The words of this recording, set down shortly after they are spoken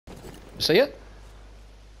See it?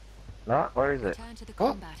 No, where is it? Return to the What?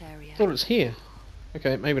 combat area. I thought it was here.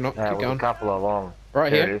 Okay, maybe not. There Keep was going. a couple along.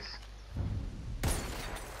 Right There here. it is.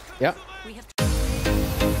 Yep. We have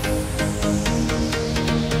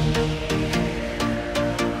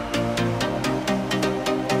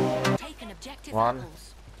taken objective One.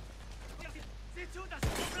 apples.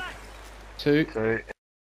 2, 2.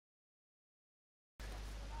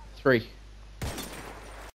 3.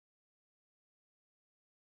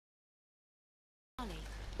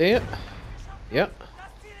 There. Yep.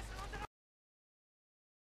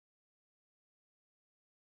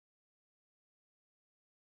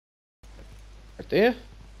 Right there.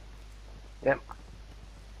 Yep. Have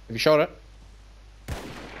you shot it?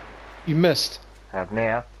 You missed. Have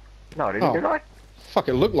now. No, I didn't, Oh. did I? Fuck,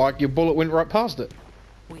 it looked like your bullet went right past it.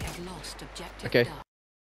 We have lost objective. Okay. Duck.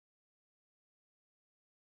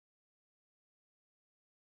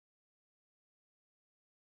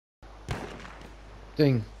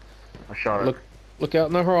 Ding. I shot Look, look out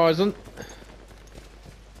in the horizon.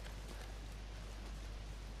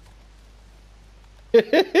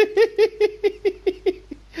 it.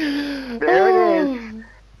 There it is.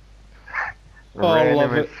 Oh, I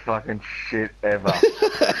love Randomest it. fucking shit ever.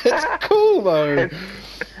 It's cool though.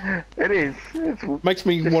 It is. It's Makes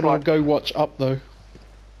me just want to like- go watch up though.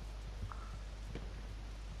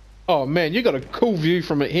 Oh man, you got a cool view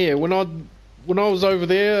from it here. When I was over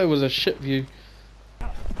there, it was a shit view. I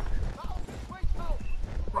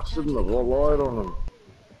shouldn't have relied on them.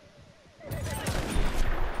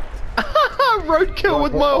 Roadkill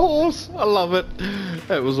with my horse. I love it.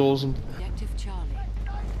 That was awesome. Objective Charlie.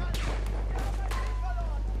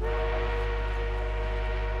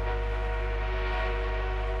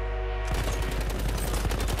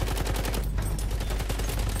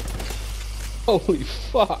 Holy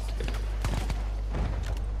fuck.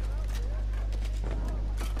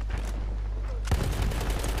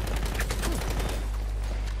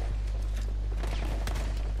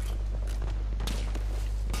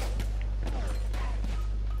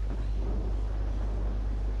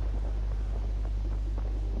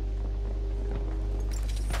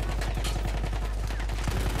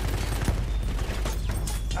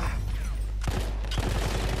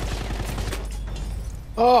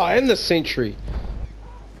 Oh, and the sentry.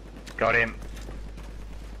 Got him.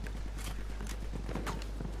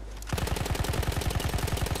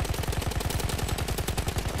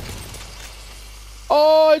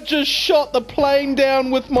 Oh, I just shot the plane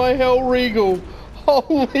down with my Hell Regal.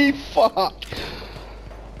 Holy fuck.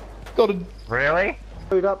 Got a... Really?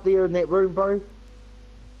 Dude, up there in that room, bro.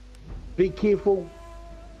 Be careful.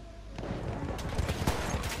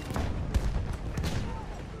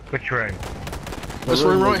 Which room? This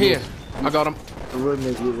room right here. I got him. The room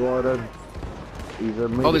that you're right in. He's a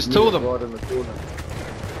Oh, there's two of them. right in the corner.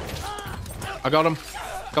 I got him.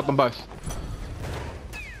 Got them both.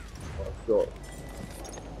 I've got.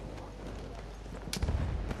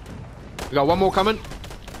 We got one more coming.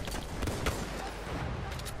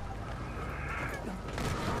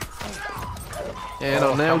 And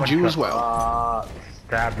I nailed you as well.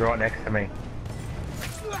 Stabbed right next to me.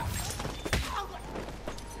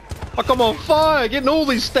 Like I'm on fire, getting all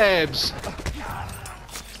these stabs.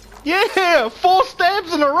 Yeah, 4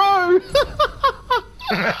 stabs in a row.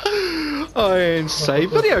 Oh, and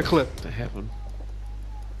save video clip to happen.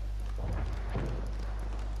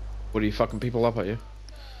 What are you fucking people up at you?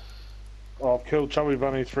 Oh, I've killed Chubby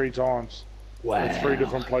Bunny 3 times. Wow. In 3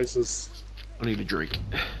 different places. I need a drink.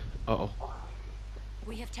 Uh oh.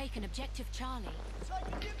 We have taken objective Charlie.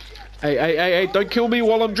 Hey, don't kill me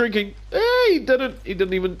while I'm drinking. Hey, he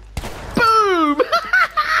didn't even... Boom!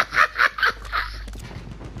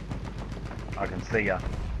 I can see ya.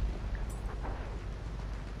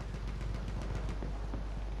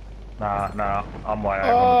 Nah, I'm way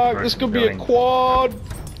over. Oh, this could be a quad.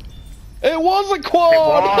 It was a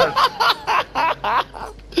quad!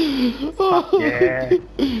 It was! Yeah.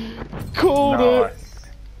 Called Nice. it.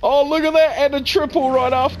 Oh, look at that, and a triple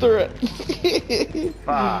right after it.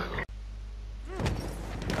 Fuck.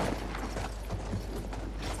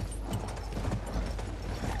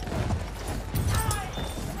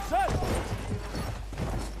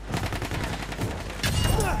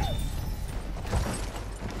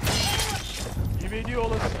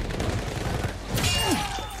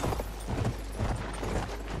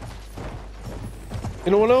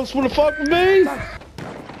 Anyone else want to fuck with me?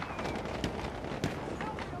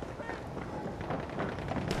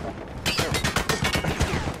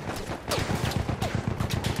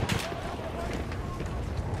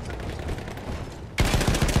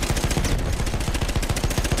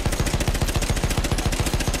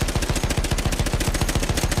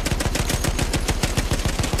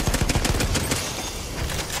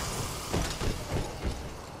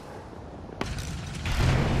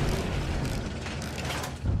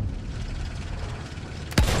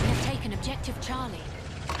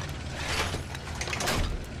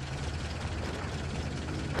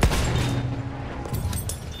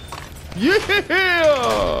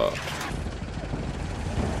 Yeah!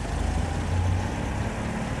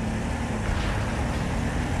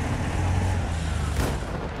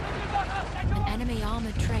 An enemy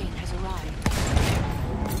armored train has arrived.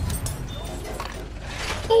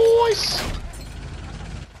 Nice!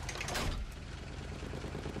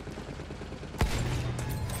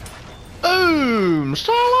 Boom!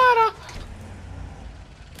 See you later!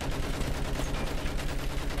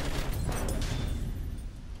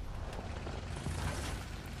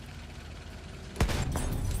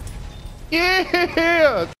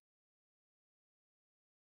 Yeah!